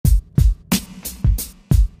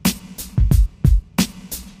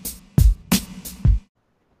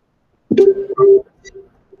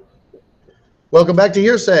Welcome back to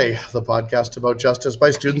Hearsay, the podcast about justice by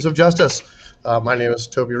students of justice. My name is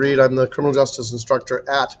Toby Reed. I'm the criminal justice instructor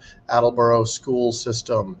at Attleboro School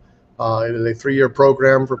System. It is a 3-year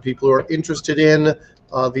program for people who are interested in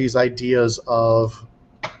these ideas of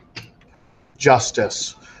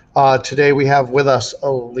justice. Today we have with us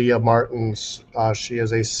Leah Martins. She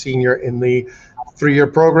is a senior in the 3-year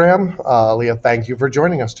program. Leah, thank you for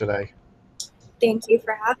joining us today. Thank you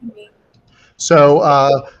for having me.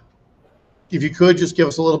 So, if you could just give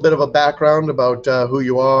us a little bit of a background about who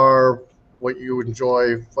you are, what you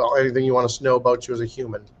enjoy, well, anything you want us to know about you as a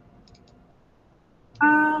human.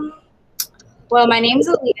 Well, my name's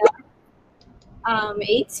Aaliyah. I'm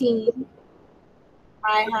 18.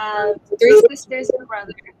 I have 3 sisters and a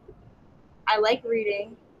brother. I like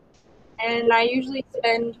reading, and I usually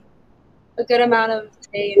spend a good amount of the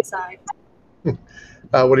day inside.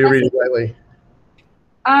 What are you reading lately?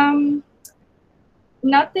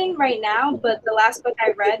 Nothing right now, but the last book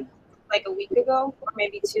I read like a week ago, or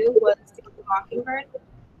maybe 2, was To Kill a Mockingbird.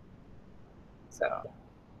 So.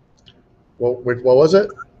 What was it?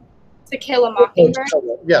 To Kill a Mockingbird.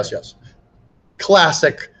 Yes.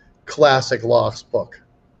 Classic lost book.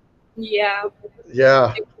 Yeah.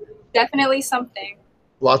 Definitely something.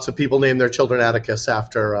 Lots of people name their children Atticus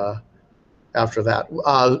after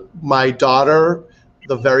that. My daughter,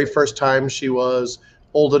 the very first time she was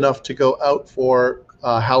old enough to go out for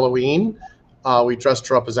Halloween, we dressed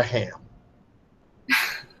her up as a ham.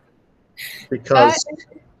 That's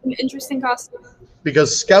an interesting costume.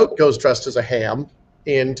 Because Scout goes dressed as a ham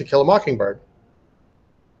in To Kill a Mockingbird.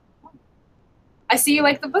 I see you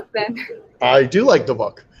like the book then. I do like the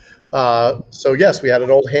book. So yes, we had an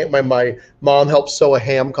old ham. My mom helped sew a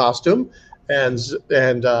ham costume, and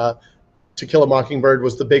To Kill a Mockingbird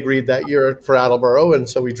was the big read that year for Attleboro, and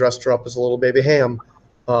so we dressed her up as a little baby ham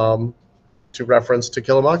to reference To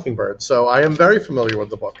Kill a Mockingbird. So I am very familiar with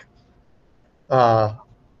the book.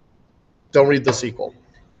 Don't read the sequel.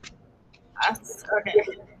 Okay.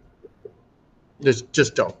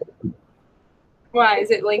 Just don't. Why?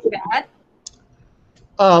 Is it like bad?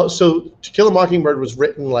 So To Kill a Mockingbird was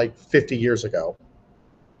written like 50 years ago.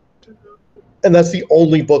 Mm-hmm. And that's the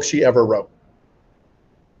only book she ever wrote.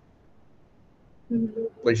 Mm-hmm.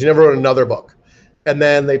 Like she never wrote another book. And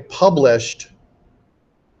then they published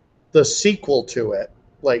the sequel to it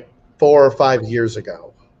like 4 or 5 years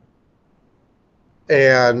ago.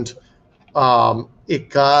 And it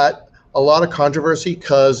got a lot of controversy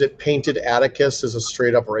because it painted Atticus as a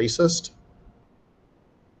straight up racist,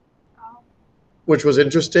 which was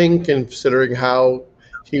interesting considering how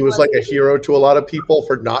he was like a hero to a lot of people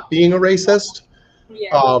for not being a racist.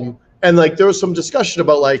 Yeah. And like there was some discussion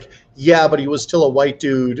about like, yeah, but he was still a white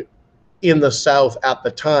dude in the South at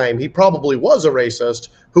the time. He probably was a racist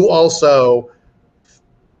who also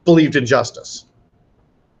believed in justice.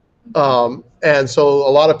 And so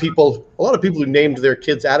a lot of people who named their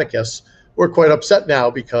kids Atticus were quite upset now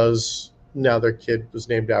because now their kid was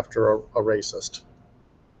named after a racist.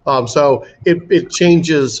 So it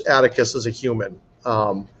changes Atticus as a human.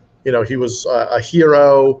 He was a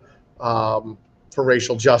hero for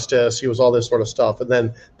racial justice. He was all this sort of stuff. And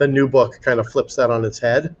then the new book kind of flips that on its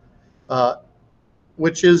head,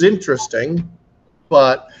 which is interesting.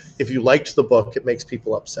 But if you liked the book, it makes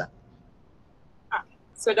people upset.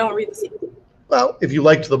 So don't read the sequel. Well, if you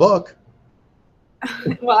liked the book.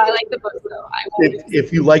 Well, I like the book, though.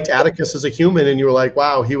 If you liked Atticus as a human and you were like,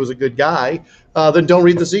 wow, he was a good guy, then don't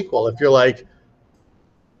read the sequel. If you're like,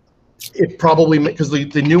 it probably, because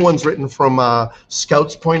the new one's written from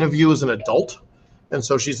Scout's point of view as an adult. And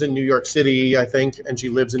so she's in New York City, I think, and she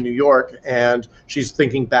lives in New York, and she's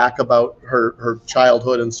thinking back about her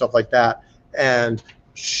childhood and stuff like that. And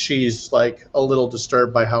she's like a little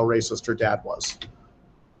disturbed by how racist her dad was.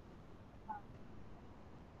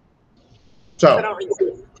 So,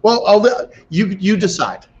 well, you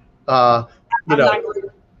decide.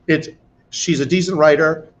 She's a decent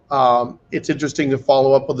writer. It's interesting to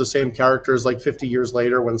follow up with the same characters like 50 years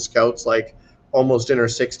later when Scout's like almost in her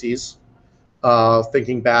 60s,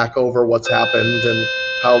 thinking back over what's happened and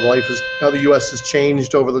how the U.S. has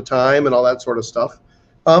changed over the time and all that sort of stuff.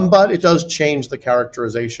 But it does change the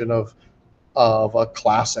characterization of a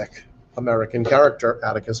classic American character,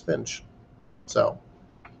 Atticus Finch. So.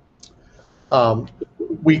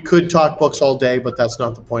 We could talk books all day, but that's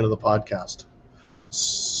not the point of the podcast.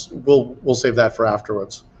 We'll save that for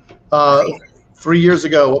afterwards. 3 years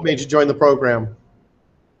ago, what made you join the program?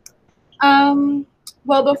 Well,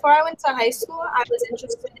 before I went to high school, I was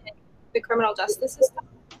interested in the criminal justice system.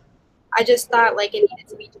 I just thought like it needed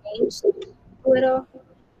to be changed a little.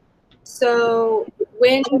 So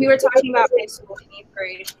when we were talking about high school in 8th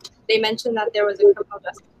grade, they mentioned that there was a criminal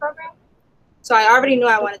justice program. So I already knew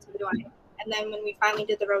I wanted to join. And then when we finally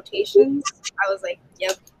did the rotations, I was like,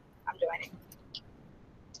 yep, I'm joining.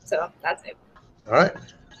 So that's it. All right.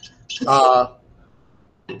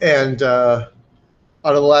 And out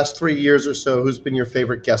of the last 3 years or so, who's been your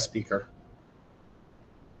favorite guest speaker?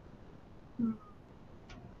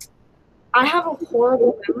 I have a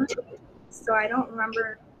horrible memory, so I don't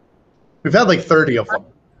remember. We've had like 30 of them.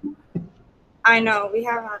 I know, we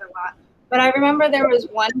have had a lot. But I remember there was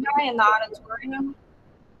one guy in the auditorium.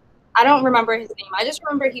 I don't remember his name. I just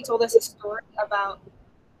remember he told us a story about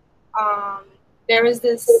there was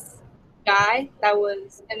this guy that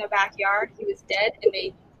was in the backyard. He was dead, and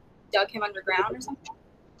they dug him underground or something.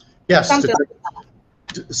 Yes, Something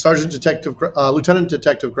Lieutenant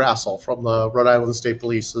Detective Grassel from the Rhode Island State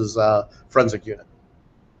Police's forensic unit.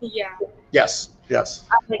 Yeah. Yes.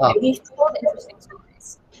 He told interesting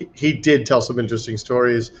stories. He did tell some interesting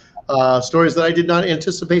stories, stories that I did not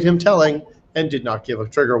anticipate him telling and did not give a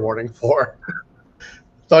trigger warning for.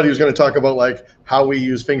 Thought he was going to talk about like how we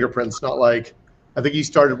use fingerprints, not like, I think he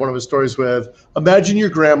started one of his stories with, imagine your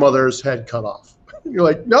grandmother's head cut off. You're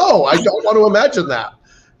like, no, I don't want to imagine that.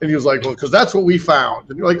 And he was like, well, because that's what we found.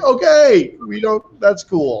 And you're like, okay, that's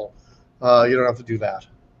cool. You don't have to do that.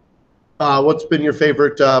 What's been your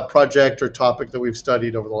favorite project or topic that we've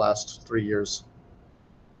studied over the last 3 years?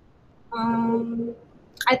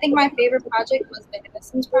 I think my favorite project was the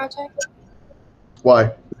Innocence Project.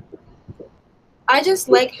 Why? I just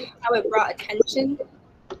like how it brought attention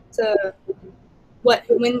to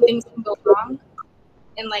when things can go wrong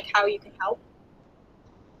and like how you can help.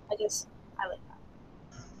 I like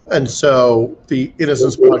that. And so the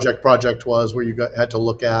Innocence Project was where you had to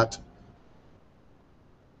look at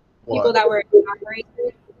what? People that were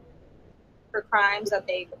incarcerated for crimes that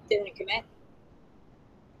they didn't commit.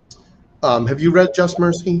 Have you read Just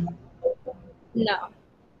Mercy? No.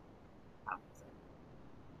 All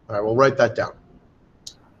right, we'll write that down.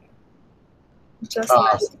 Just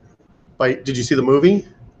Mercy. Did you see the movie?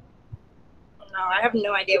 No, I have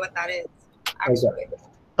no idea what that is, actually.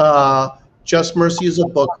 Just Mercy is a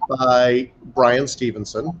book by Brian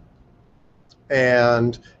Stevenson,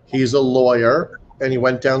 and he's a lawyer, and he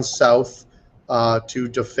went down south to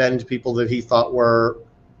defend people that he thought were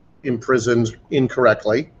imprisoned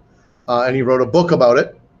incorrectly, and he wrote a book about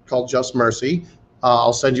it called Just Mercy.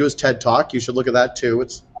 I'll send you his TED Talk. You should look at that too.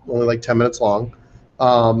 It's only like 10 minutes long,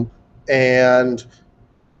 and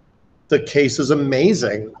the case is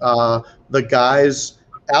amazing. The guy's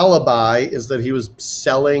alibi is that he was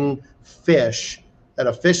selling fish at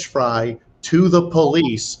a fish fry to the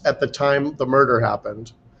police at the time the murder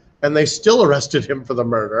happened, and they still arrested him for the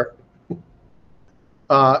murder.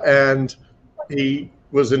 And he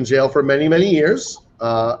was in jail for many, many years.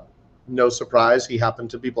 No surprise, he happened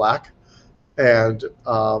to be black, and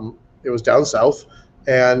it was down south,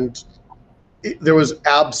 and there was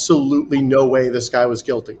absolutely no way this guy was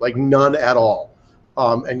guilty, like none at all.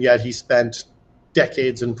 And yet he spent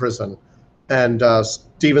decades in prison. And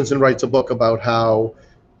Stevenson writes a book about how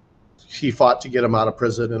he fought to get him out of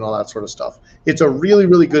prison and all that sort of stuff. It's a really,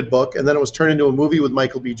 really good book. And then it was turned into a movie with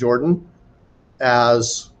Michael B. Jordan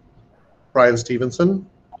as Brian Stevenson.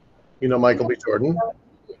 You know Michael B. Jordan?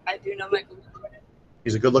 I do know Michael B. Jordan.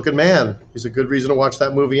 He's a good-looking man. He's a good reason to watch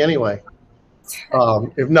that movie anyway.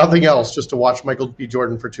 If nothing else, just to watch Michael B.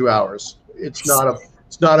 Jordan for 2 hours. It's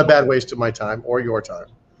not a bad waste of my time or your time.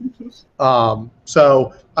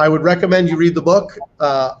 So I would recommend you read the book.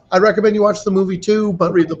 I'd recommend you watch the movie too,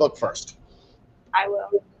 but read the book first. I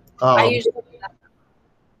will. I usually do that.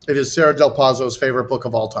 It is Sarah Del Pazzo's favorite book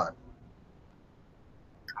of all time.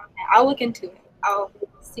 Okay, I'll look into it. I'll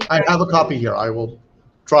see. I have a copy here. I will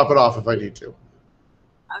drop it off if I need to.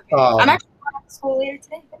 Okay. I'm actually going to school later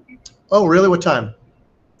today. Oh, really? What time?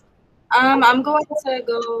 I'm going to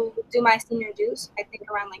go do my senior dues. I think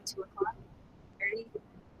around like 2:30.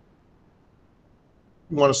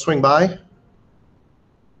 You want to swing by?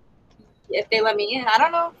 If they let me in. I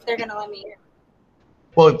don't know if they're gonna let me in.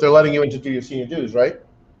 Well, if they're letting you in to do your senior dues, right?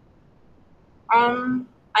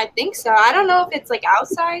 I think so. I don't know if it's like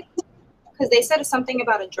outside because they said something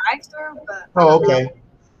about a drive-through, but. Oh, okay.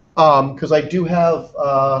 Because I do have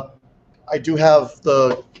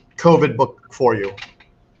the COVID book for you.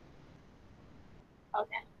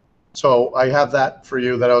 Okay. So I have that for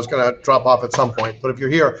you that I was going to drop off at some point. But if you're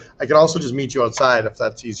here, I can also just meet you outside if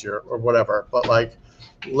that's easier or whatever. But like,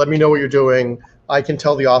 let me know what you're doing. I can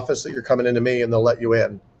tell the office that you're coming into me, and they'll let you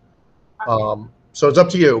in. Okay. So it's up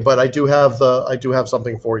to you. But I do have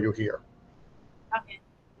something for you here. Okay.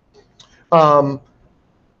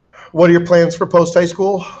 What are your plans for post high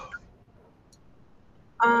school?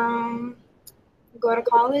 Um, go to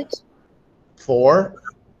college. For?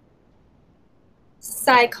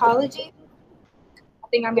 Psychology. I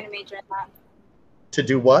think I'm gonna major in that. To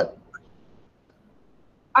do what?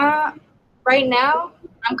 Right now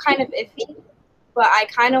I'm kind of iffy, but I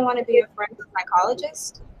kind of want to be a forensic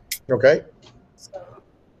psychologist. Okay. So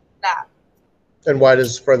that. And why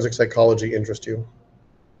does forensic psychology interest you?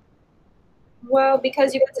 Well,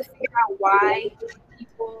 because you get to figure out why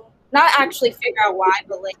people, not actually figure out why,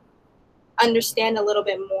 but like understand a little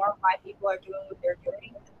bit more why people are doing what they're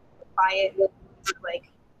doing, apply it like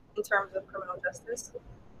in terms of criminal justice,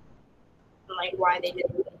 and like why they did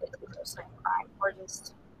what they did for a certain crime or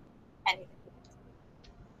just anything.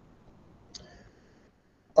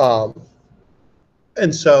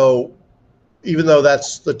 And so, even though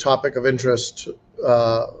that's the topic of interest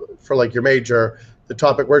for like your major, the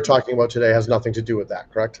topic we're talking about today has nothing to do with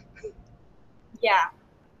that, correct? Yeah.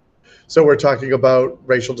 So we're talking about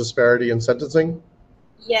racial disparity in sentencing?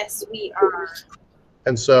 Yes, we are.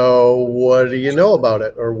 And so what do you know about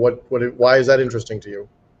it, or why is that interesting to you?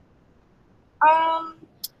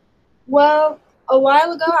 Well, a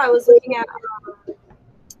while ago I was looking at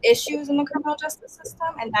issues in the criminal justice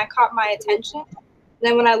system, and that caught my attention. And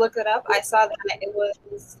then when I looked it up, I saw that I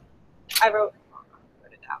wrote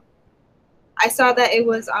it down. I saw that it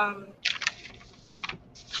was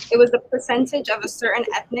the percentage of a certain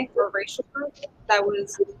ethnic or racial group that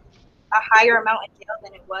was a higher amount in jail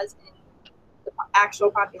than it was in the actual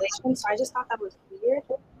population. So I just thought that was weird,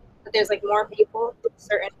 that there's like more people of a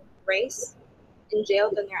certain race in jail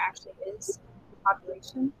than there actually is in the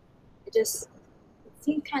population. It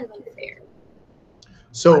seemed kind of unfair.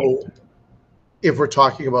 So if we're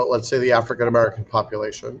talking about, let's say, the African American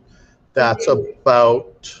population, that's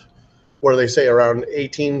about, what do they say, around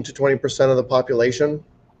 18 to 20% of the population?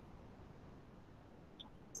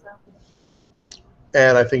 So,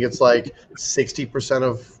 And I think it's like 60%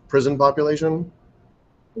 of prison population.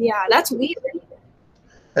 yeah, that's weird.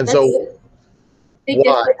 And That's so big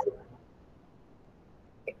why? difference.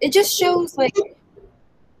 It just shows like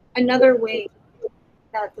another way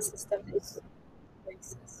that the system is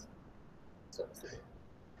racist.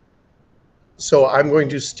 So I'm going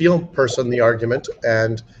to steel person the argument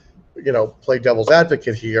and, play devil's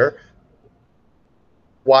advocate here.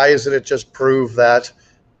 Why isn't it just prove that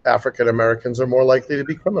African Americans are more likely to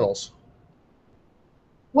be criminals?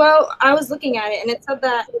 Well, I was looking at it and it said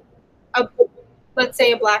that let's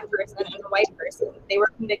say a black person and a white person, they were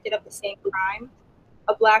convicted of the same crime.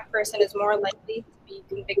 A black person is more likely to be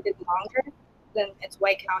convicted longer than its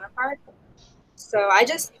white counterpart. So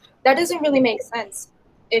that doesn't really make sense.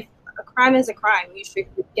 If a crime is a crime, you should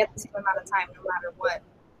get the same amount of time no matter what.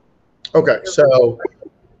 Okay, so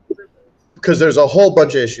because there's a whole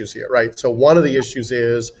bunch of issues here, right? So one of the issues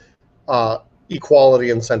is equality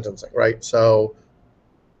in sentencing, right? So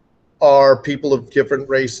are people of different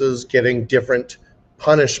races getting different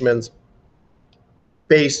punishments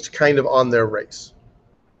based kind of on their race?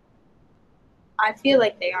 I feel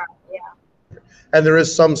like they are, yeah. And there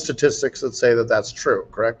is some statistics that say that that's true,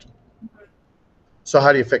 correct? Mm-hmm. So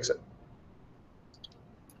how do you fix it?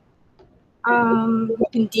 You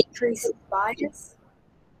can decrease bias,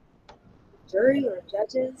 jury or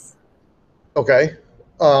judges. Okay.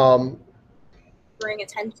 Bring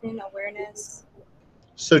attention, awareness.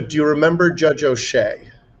 So do you remember Judge O'Shea?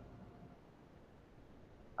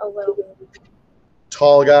 A little bit.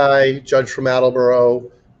 Tall guy, judge from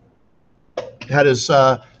Attleboro, had his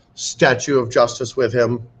statue of justice with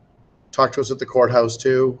him. Talked to us at the courthouse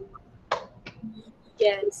too.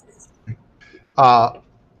 Yes.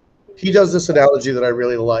 He does this analogy that I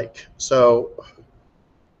really like. So,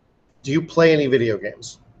 do you play any video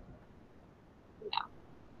games? No.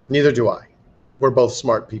 Neither do I. We're both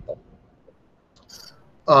smart people.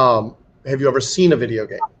 Have you ever seen a video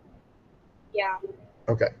game? Yeah.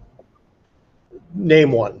 Okay.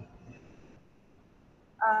 Name one.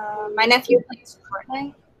 My nephew plays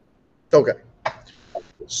Fortnite. Okay.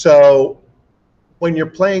 So, when you're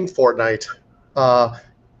playing Fortnite,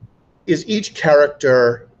 is each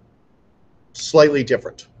character slightly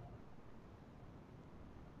different?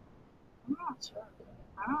 I'm not sure.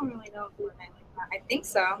 I don't really know Fortnite like that. I think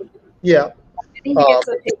so. Yeah. I think you get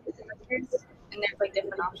to pick the characters, and there's like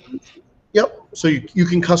different options. Yep. So you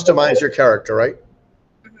can customize your character, right?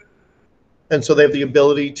 Mm-hmm. And so they have the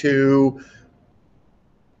ability to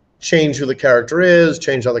change who the character is,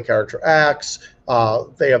 change how the character acts.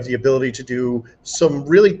 They have the ability to do some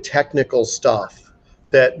really technical stuff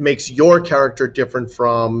that makes your character different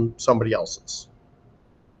from somebody else's.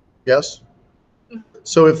 Yes? Mm-hmm.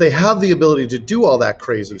 So if they have the ability to do all that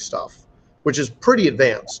crazy stuff, which is pretty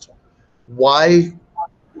advanced, why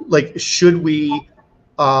like, should we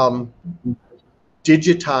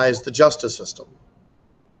digitize the justice system?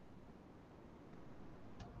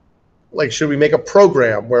 Like, should we make a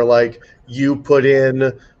program where, like, you put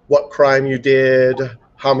in what crime you did,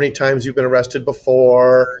 how many times you've been arrested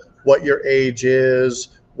before, what your age is,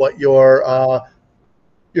 what your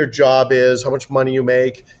job is, how much money you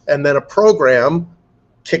make, and then a program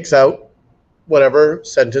kicks out whatever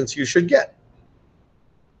sentence you should get?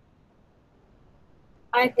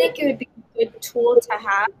 I think it would be a good tool to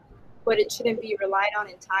have, but it shouldn't be relied on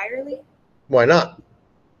entirely. Why not?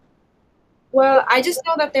 Well, I just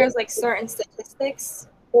know that there's like certain statistics,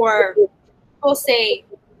 or people say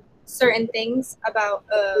certain things about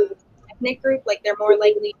a ethnic group, like they're more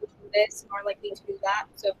likely to do this, more likely to do that.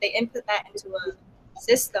 So if they input that into a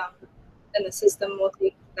system, then the system will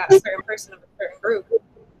think that certain person of a certain group is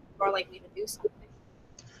more likely to do something.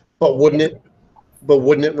 But wouldn't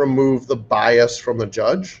it remove the bias from the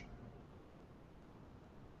judge?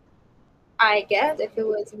 I guess if it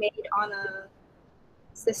was made on a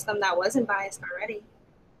system that wasn't biased already.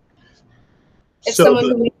 If someone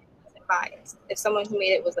who made it wasn't biased. If someone who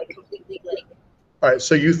made it was like completely like. All right,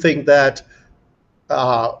 so you think that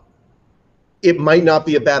it might not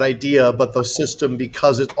be a bad idea, but the system,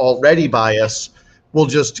 because it's already biased, would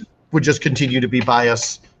just continue to be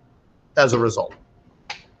biased as a result?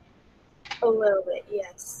 A little bit,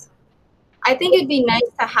 yes. I think it'd be nice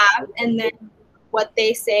to have, and then what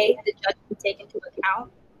they say, the judge can take into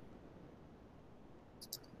account.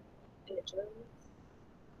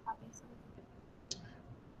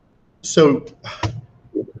 So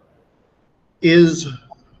is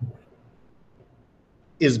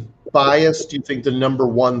bias, do you think, the number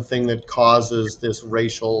one thing that causes this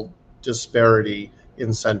racial disparity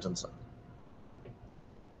in sentencing?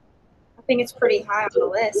 I think it's pretty high on the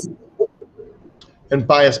list. And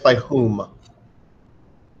bias by whom?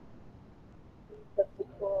 The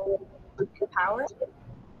people in power.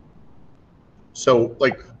 So,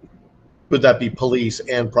 like, would that be police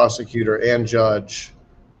and prosecutor and judge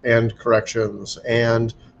and corrections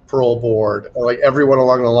and parole board, or like everyone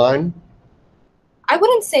along the line? I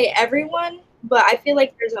wouldn't say everyone, but I feel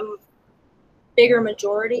like there's a bigger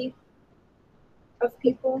majority of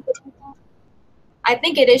people. I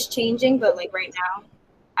think it is changing, but like right now,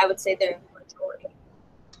 I would say they're a majority.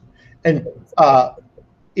 And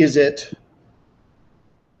is it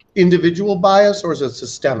individual bias or is it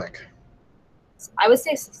systemic? I would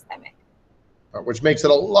say systemic. Which makes it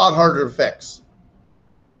a lot harder to fix.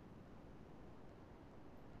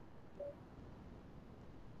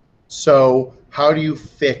 So how do you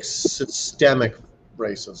fix systemic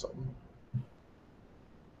racism?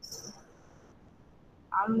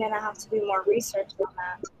 I'm gonna have to do more research on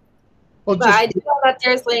that. Well, but I do know that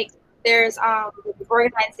there's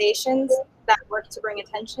organizations that work to bring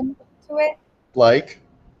attention to it. Like?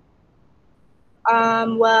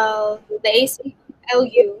 Well, the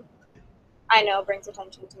ACLU, I know, brings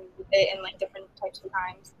attention to it in like different types of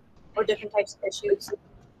crimes or different types of issues.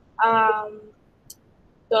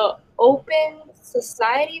 The Open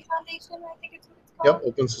Society Foundation, I think it's what it's called.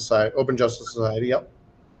 Yep, Open Justice Society, yep.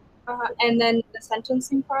 And then the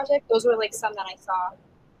Sentencing Project, those were like some that I saw.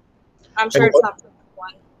 I'm sure it's not the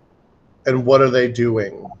one. And what are they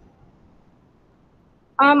doing?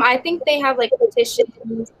 I think they have like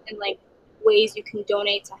petitions and like ways you can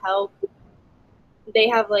donate to help. They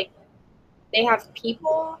have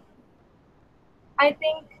people, I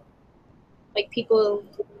think, like people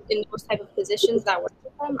in those type of positions that work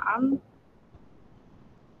with them. I'm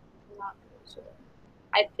not really sure.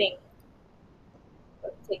 I think.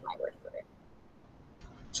 But take my word for it.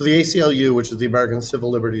 So the ACLU, which is the American Civil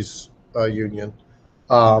Liberties Union,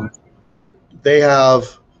 they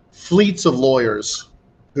have fleets of lawyers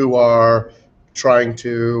who are trying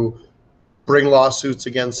to bring lawsuits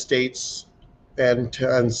against states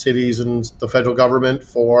and cities and the federal government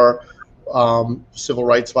for civil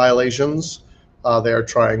rights violations. They are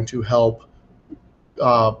trying to help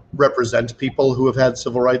represent people who have had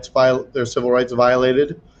their civil rights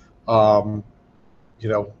violated. You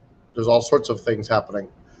know, there's all sorts of things happening.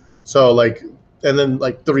 So like, and then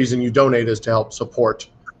like the reason you donate is to help support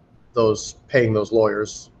paying those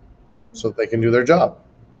lawyers so that they can do their job.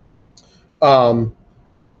 It's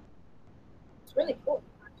really cool.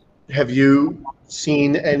 Have you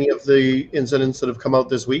seen any of the incidents that have come out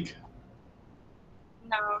this week?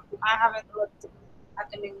 No, I haven't looked at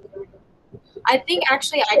the news. I think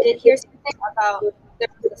actually I did hear something about there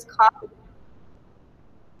was this cop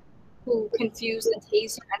who confused a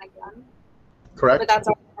taser and a gun. Correct. But that's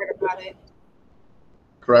all I heard about it.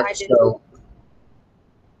 Correct. So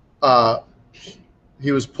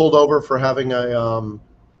he was pulled over for having a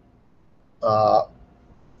uh,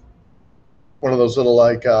 one of those little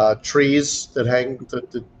like trees that hang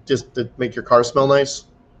that make your car smell nice.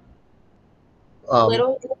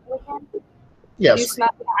 Little. Yes. You smell.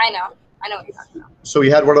 I know what you're talking about. So he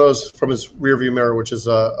had one of those from his rearview mirror, which is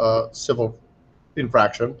a civil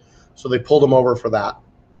infraction. So they pulled him over for that.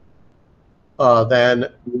 Then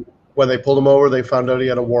when they pulled him over, they found out he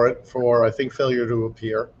had a warrant for, I think, failure to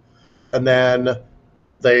appear. And then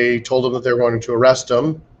they told him that they were going to arrest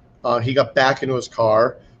him. He got back into his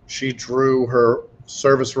car. She drew her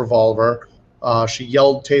service revolver. She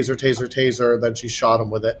yelled, "Taser, taser, taser." Then she shot him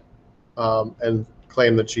with it, and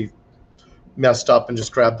claimed that she messed up and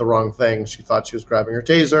just grabbed the wrong thing. She thought she was grabbing her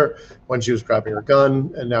taser when she was grabbing her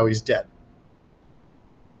gun, and now he's dead.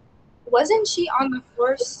 Wasn't she on the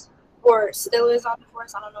force, or still is on the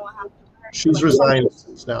force? I don't know what happened to her. She's resigned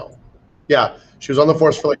since now. Yeah, she was on the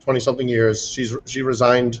force for like 20-something years. She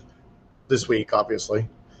resigned this week, obviously,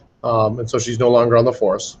 and so she's no longer on the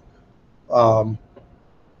force. And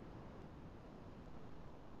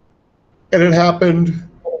it happened,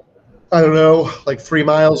 I don't know, like 3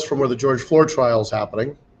 miles from where the George Floyd trial is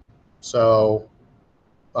happening. So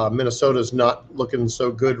Minnesota's not looking so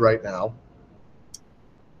good right now.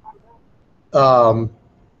 And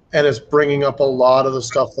it's bringing up a lot of the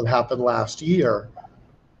stuff that happened last year.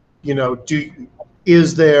 You know,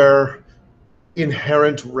 is there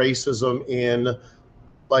inherent racism in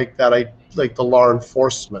like that? Like the law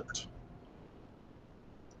enforcement.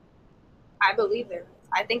 I believe there is.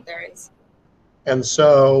 I think there is. And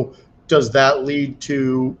so does that lead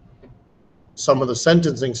to some of the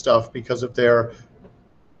sentencing stuff? Because if they're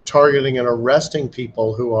targeting and arresting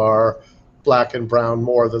people who are black and brown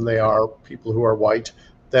more than they are people who are white,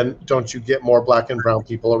 then don't you get more black and brown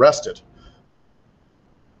people arrested?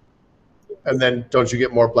 And then don't you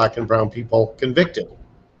get more black and brown people convicted?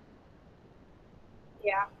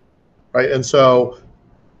 Yeah. Right. And so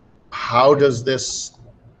how do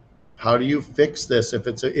you fix this if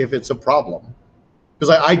it's a problem?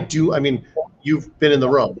 Because I mean, you've been in the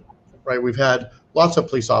room, right? We've had lots of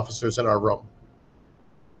police officers in our room.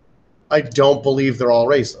 I don't believe they're all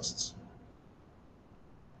racists.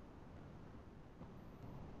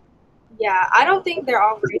 Yeah, I don't think they're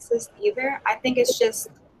all racist either. I think it's just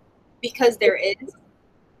because there is,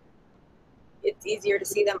 it's easier to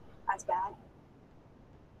see them as bad.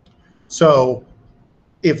 So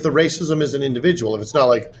if the racism is an individual, if it's not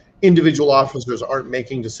like individual officers aren't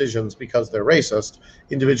making decisions because they're racist,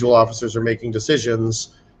 individual officers are making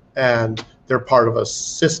decisions and they're part of a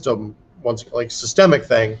system, once like systemic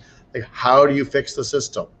thing, like how do you fix the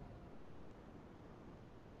system?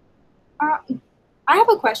 I have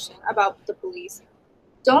a question about the police.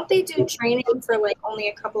 Don't they do training for like only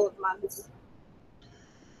a couple of months?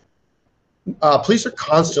 Police are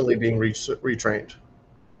constantly being retrained.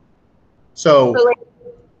 So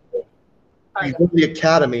you go to the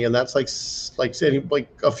academy, and that's like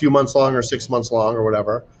a few months long or 6 months long or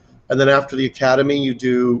whatever. And then after the academy,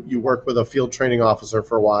 you work with a field training officer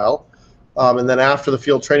for a while. And then after the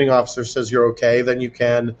field training officer says you're okay, then you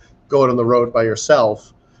can go out on the road by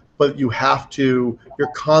yourself. But you're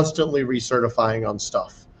constantly recertifying on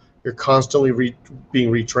stuff. You're constantly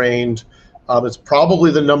being retrained. It's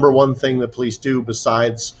probably the number one thing that police do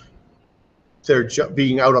besides their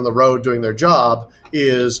being out on the road doing their job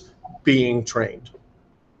is being trained.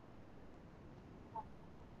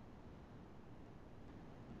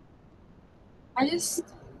 I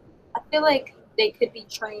feel like they could be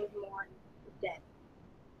trained more in depth.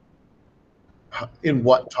 In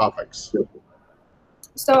what topics?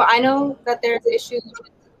 So I know that there's issues with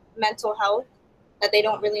mental health, that they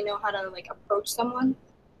don't really know how to like approach someone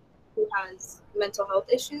who has mental health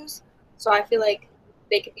issues. So I feel like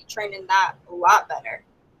they could be trained in that a lot better.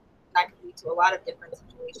 That could lead to a lot of different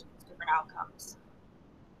situations, different outcomes.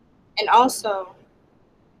 And also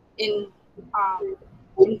in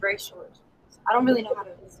racial issues. I don't really know how to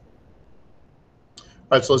do this. All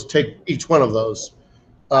right, so let's take each one of those.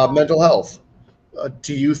 Mental health.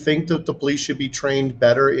 Do you think that the police should be trained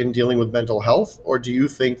better in dealing with mental health, or do you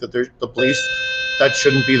think that the police, that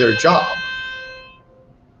shouldn't be their job?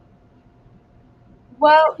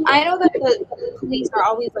 Well, I know that the police are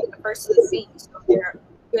always like the first to the scene, so they're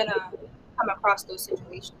gonna come across those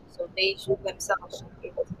situations. So they themselves should be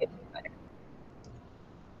able to get better.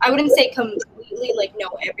 I wouldn't say completely like know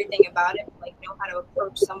everything about it, but like know how to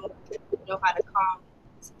approach someone, know how to calm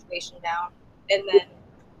the situation down, and then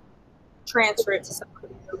transfer it to someone who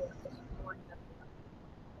really support them.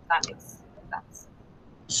 If that makes sense.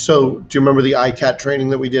 So do you remember the ICAT training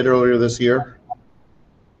that we did earlier this year?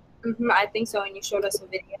 I think so, and you showed us a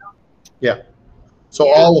video. Yeah. So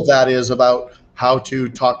all of that is about how to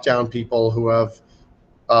talk down people who have,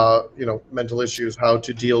 mental issues, how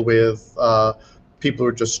to deal with people who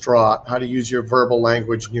are distraught, how to use your verbal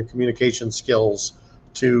language and your communication skills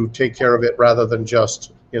to take care of it rather than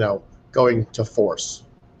just, going to force.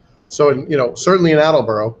 So, certainly in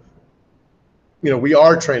Attleboro, we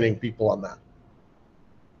are training people on that.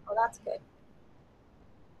 Oh, that's good.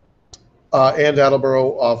 And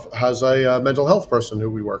Attleboro has a mental health person who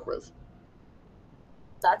we work with.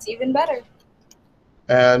 That's even better.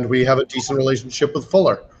 And we have a decent relationship with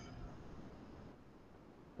Fuller,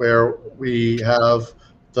 where we have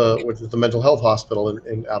which is the mental health hospital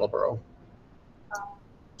in Attleboro.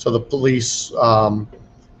 So the police, the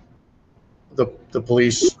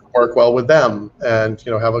police work well with them, and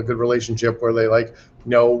have a good relationship where they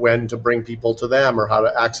know when to bring people to them or how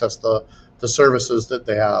to access the services that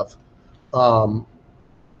they have.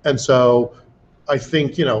 And so I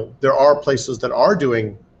think there are places that are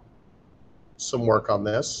doing some work on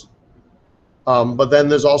this, but then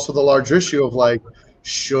there's also the larger issue of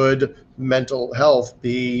should mental health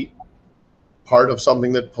be part of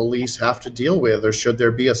something that police have to deal with, or should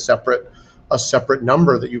there be a separate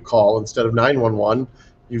number that you call instead of 911?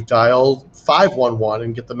 You dial 511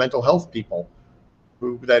 and get the mental health people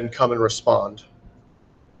who then come and respond.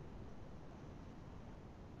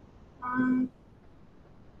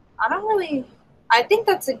 I think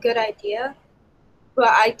that's a good idea, but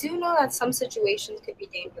I do know that some situations could be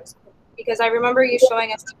dangerous, because I remember you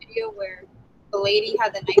showing us the video where the lady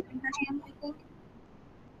had the knife in her hand, I think.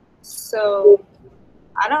 So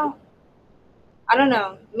I don't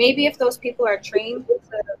know. Maybe if those people are trained to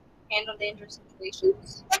handle dangerous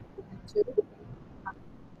situations too.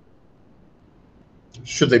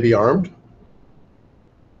 Should they be armed?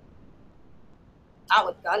 Not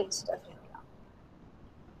with guns, definitely not.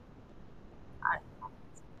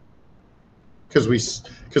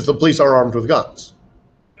 Because the police are armed with guns,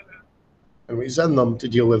 and we send them to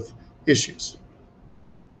deal with issues.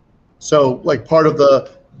 So part of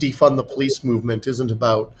the defund the police movement isn't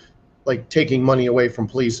about taking money away from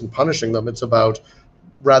police and punishing them. It's about,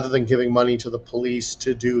 rather than giving money to the police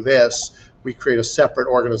to do this, we create a separate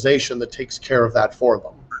organization that takes care of that for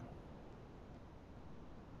them.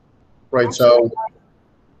 Right. So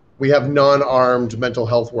we have non-armed mental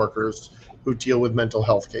health workers who deal with mental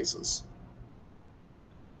health cases.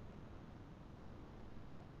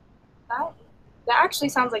 That actually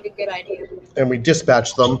sounds like a good idea. And we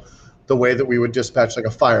dispatch them the way that we would dispatch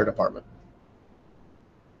a fire department.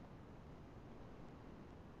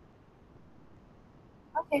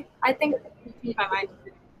 Okay, I think you changed my mind.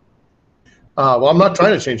 Well, I'm not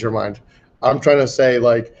trying to change your mind. I'm trying to say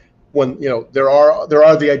when there are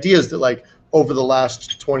the ideas that over the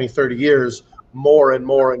last 20, 30 years, more and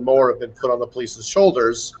more and more have been put on the police's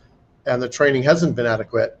shoulders, and the training hasn't been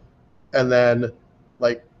adequate. And then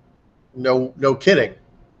no kidding,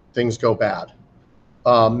 things go bad.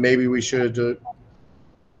 Maybe we should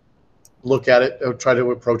look at it or try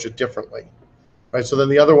to approach it differently. Right. So then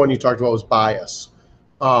the other one you talked about was bias.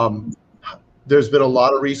 There's been a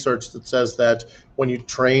lot of research that says that when you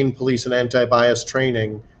train police in anti-bias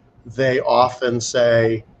training, they often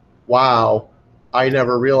say, wow, I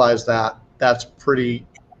never realized that. That's pretty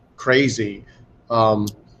crazy.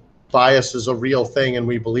 Bias is a real thing and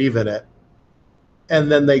we believe in it.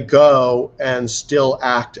 And then they go and still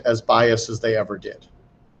act as biased as they ever did.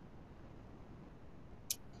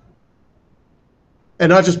 And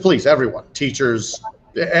not just police, everyone, teachers,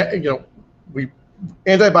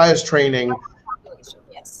 anti-bias training.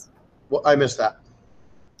 Yes. Well, I missed that.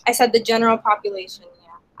 I said the general population.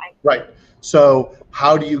 Yeah. Right. So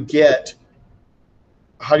how do you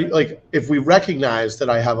if we recognize that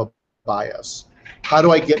I have a bias, how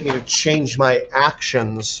do I get me to change my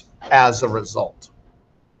actions as a result?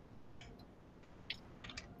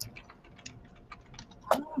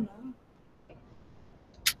 I don't know.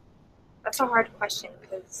 That's a hard question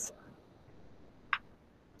because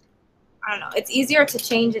I don't know. It's easier to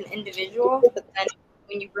change an individual, but then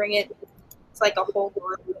when you bring it, it's like a whole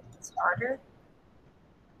group. It's harder.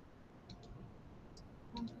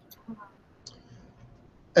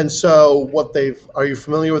 And so are you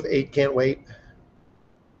familiar with 8 Can't Wait?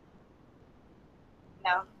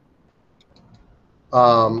 No.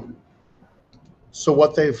 So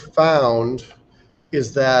what they've found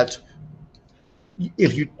is that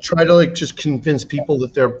if you try to just convince people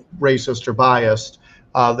that they're racist or biased,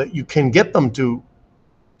 that you can get them to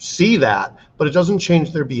see that, but it doesn't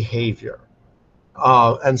change their behavior.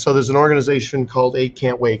 And so there's an organization called 8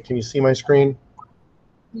 Can't Wait. Can you see my screen?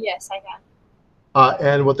 Yes, I can.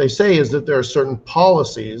 And what they say is that there are certain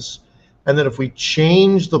policies, and that if we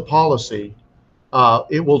change the policy,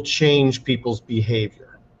 it will change people's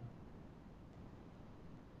behavior.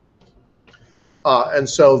 And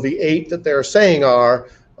so the 8 that they're saying are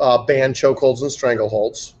ban chokeholds and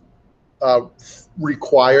strangleholds,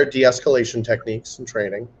 require de-escalation techniques and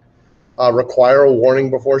training, require a warning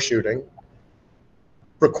before shooting,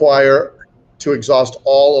 require to exhaust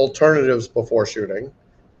all alternatives before shooting,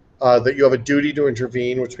 that you have a duty to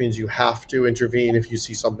intervene, which means you have to intervene if you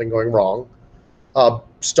see something going wrong,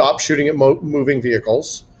 stop shooting at moving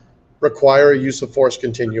vehicles, require a use of force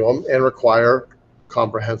continuum, and require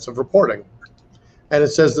comprehensive reporting. And it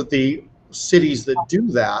says that the cities that do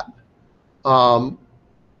that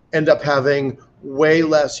end up having way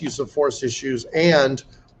less use of force issues and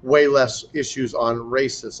way less issues on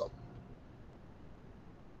racism.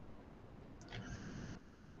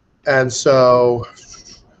 And so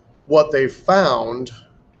what they found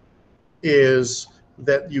is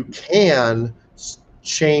that you can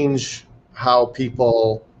change how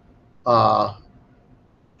people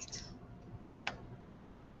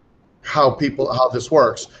how this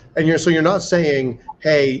works. And you're not saying,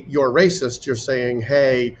 hey, you're racist. You're saying,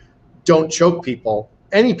 hey, don't choke people,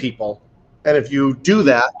 any people. And if you do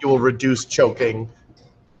that, you will reduce choking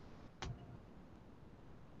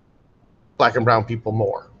Black and brown people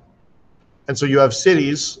more. And so you have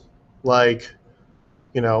cities like,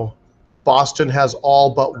 Boston has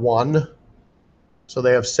all but 1. So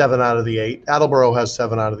they have 7 out of the 8. Attleboro has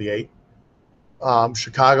 7 out of the 8.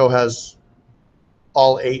 Chicago has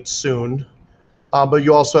all 8 soon. But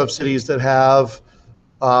you also have cities that have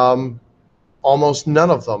almost none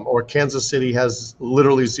of them, or Kansas City has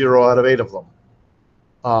literally 0 out of 8 of them.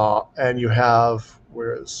 And you have,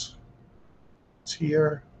 it's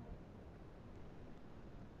here.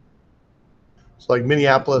 So like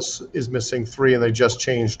Minneapolis is missing 3 and they just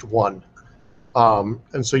changed 1.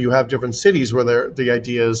 And so you have different cities where the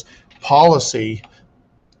idea is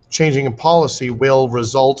changing in policy will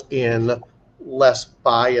result in less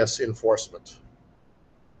bias enforcement.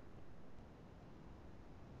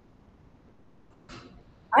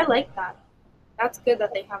 I like that. That's good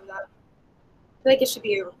that they have that. I feel like it should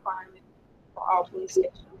be a requirement for all police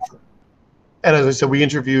stations. And as I said, we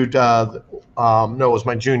interviewed, it was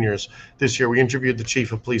my juniors this year. We interviewed the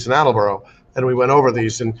chief of police in Attleboro, and we went over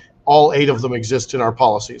these, and all 8 of them exist in our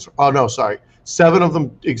policies. Oh, no, sorry. 7 of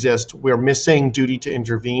them exist. We're missing duty to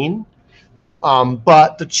intervene.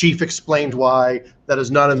 But the chief explained why that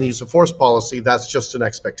is not in the use of force policy. That's just an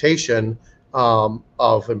expectation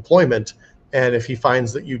of employment. And if he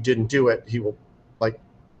finds that you didn't do it, he will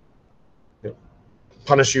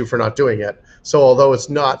punish you for not doing it. So although it's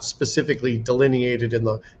not specifically delineated in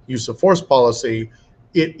the use of force policy,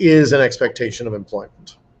 it is an expectation of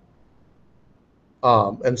employment.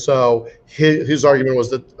 And so his argument was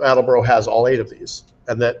that Attleboro has all 8 of these,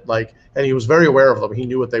 and that and he was very aware of them. He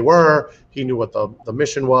knew what they were. He knew what the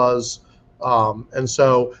mission was. And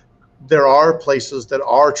so there are places that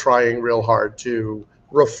are trying real hard to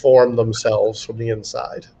reform themselves from the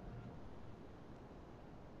inside.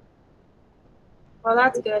 Well,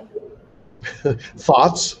 that's good.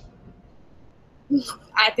 Thoughts?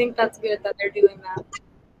 I think that's good that they're doing that.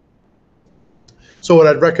 So what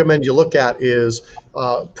I'd recommend you look at is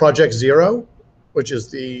Project Zero, which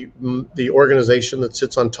is the organization that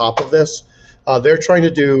sits on top of this. They're trying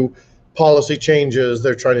to do policy changes.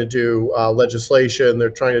 They're trying to do legislation.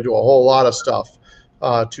 They're trying to do a whole lot of stuff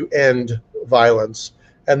to end violence.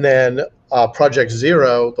 And then Project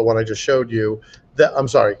Zero, the one I just showed you,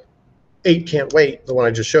 8 Can't Wait, the one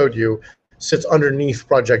I just showed you, sits underneath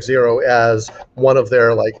Project Zero as one of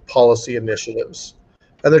their policy initiatives.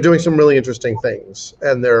 And they're doing some really interesting things.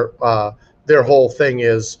 And their whole thing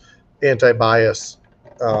is anti-bias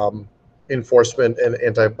enforcement and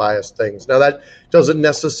anti-bias things. Now that doesn't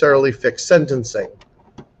necessarily fix sentencing.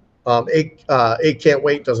 8 Can't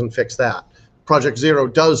Wait doesn't fix that. Project Zero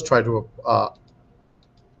does try to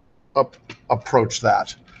approach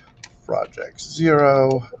that. Project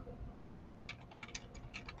Zero.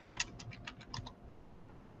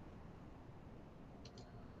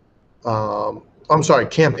 I'm sorry,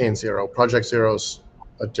 Campaign Zero. Project Zero's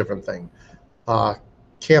a different thing.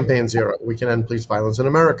 Campaign Zero, We Can End Police Violence in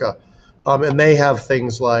America. And they have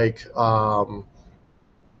things like, going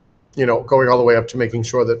all the way up to making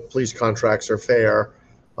sure that police contracts are fair,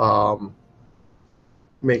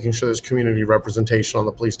 making sure there's community representation on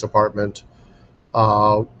the police department,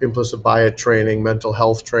 implicit bias training, mental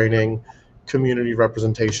health training, community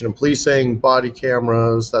representation in policing, body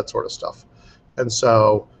cameras, that sort of stuff. And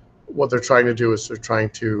so what they're trying to do is they're trying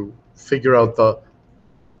to figure out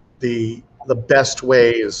the best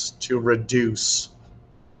ways to reduce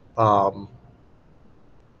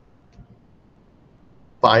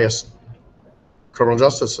biased criminal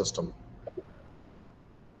justice system.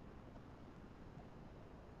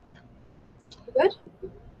 Good.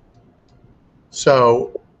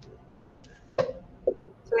 So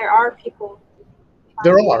there are people.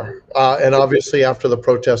 there are, and obviously after the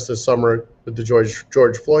protests this summer with the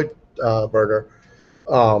George Floyd murder,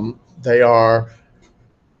 they are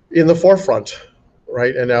in the forefront,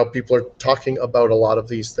 right? And now people are talking about a lot of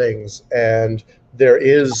these things, and there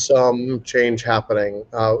is some change happening.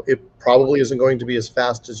 It probably isn't going to be as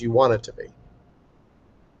fast as you want it to be,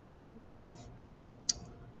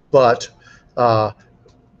 but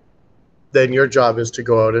then your job is to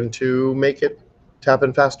go out and to make it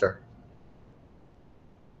happen faster.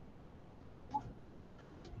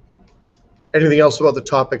 Anything else about the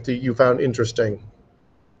topic that you found interesting?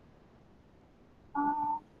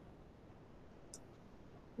 No,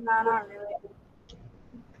 not really. All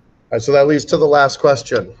right, so that leads to the last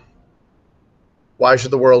question. Why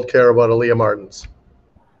should the world care about Aaliyah Martins?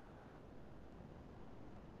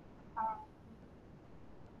 I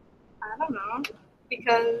don't know,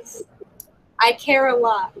 because I care a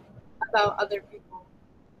lot about other people.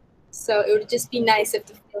 So it would just be nice if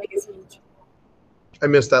the feeling is mutual. I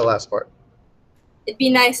missed that last part. It'd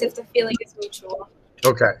be nice if the feeling is mutual.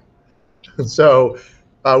 Okay. So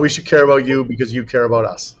we should care about you because you care about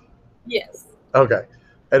us. Yes. Okay.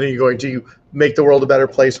 And are you going to make the world a better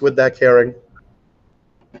place with that caring?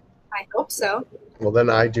 I hope so. Well,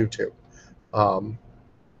 then I do too. I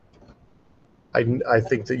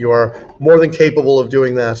think that you are more than capable of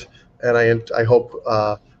doing that, and I hope,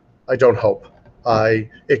 I don't hope, I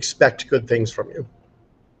expect good things from you.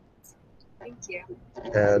 Thank you.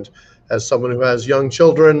 And as someone who has young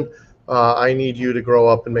children, I need you to grow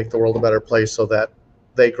up and make the world a better place so that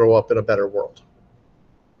they grow up in a better world.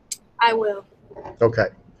 I will. Okay.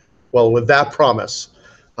 Well, with that promise,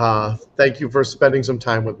 thank you for spending some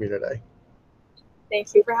time with me today.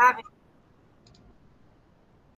 Thank you for having me.